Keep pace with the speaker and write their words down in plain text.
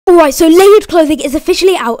Alright, so layered clothing is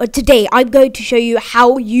officially out, and today I'm going to show you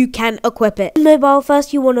how you can equip it. In mobile,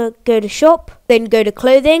 first you want to go to shop, then go to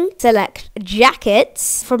clothing, select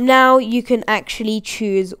jackets. From now, you can actually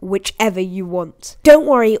choose whichever you want. Don't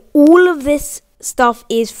worry, all of this stuff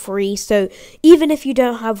is free, so even if you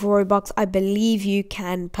don't have Robux, I believe you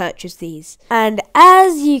can purchase these. And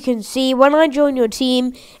as you can see, when I join your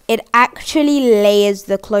team, it actually layers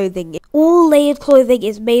the clothing. All layered clothing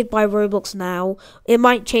is made by Roblox now. It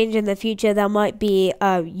might change in the future. There might be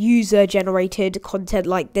user generated content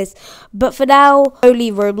like this, but for now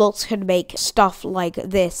only Roblox can make stuff like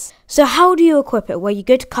this. So how do you equip it? Well, you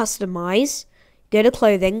go to customize, go to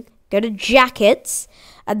clothing, go to jackets,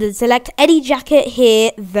 and then select any jacket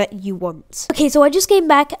here that you want. Okay, so I just came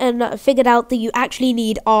back and figured out that you actually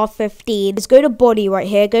need R15. Just go to body right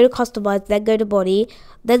here, go to customize, then go to body,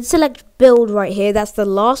 then select build right here. That's the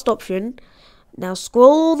last option. Now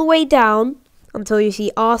scroll all the way down until you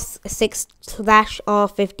see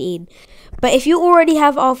R6/R15. But if you already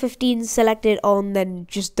have R15 selected on, then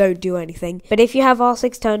just don't do anything. But if you have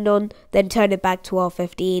R6 turned on, then turn it back to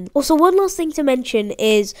R15. Also, one last thing to mention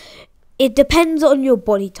is it depends on your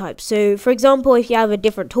body type. So, for example, if you have a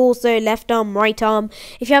different torso, left arm, right arm,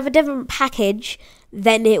 if you have a different package,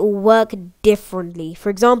 then it will work differently.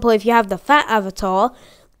 For example, if you have the fat avatar,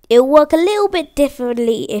 it'll work a little bit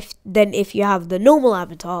differently than if you have the normal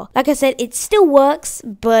avatar. Like I said, it still works,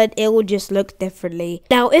 but it will just look differently.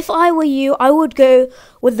 Now, if I were you, I would go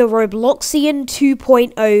with the Robloxian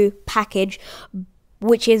 2.0 package,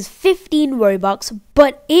 which is 15 Robux,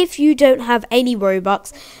 but if you don't have any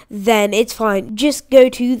Robux, then it's fine. Just go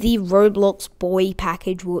to the Roblox Boy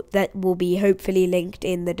package that will be hopefully linked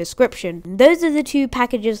in the description. Those are the two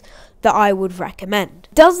packages that I would recommend.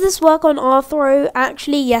 Does this work on R-Throw?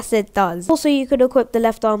 Actually, yes, it does. Also, you could equip the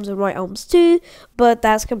left arms and right arms too, but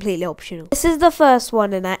that's completely optional. This is the first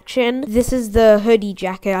one in action. This is the hoodie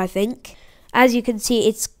jacket, I think. As you can see,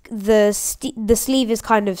 it's the sleeve is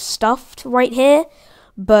kind of stuffed right here.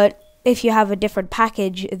 But if you have a different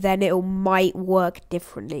package, then it might work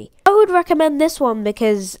differently. I would recommend this one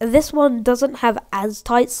because this one doesn't have as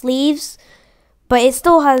tight sleeves, but it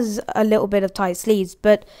still has a little bit of tight sleeves.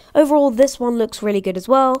 But overall, this one looks really good as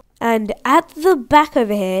well. And at the back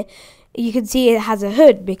over here, you can see it has a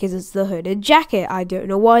hood because it's the hooded jacket. I don't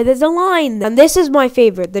know why there's a line. And this is my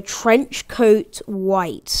favorite, the trench coat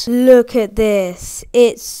white. Look at this.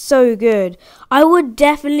 It's so good. I would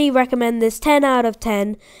definitely recommend this 10 out of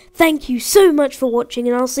 10. Thank you so much for watching,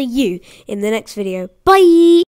 and I'll see you in the next video. Bye!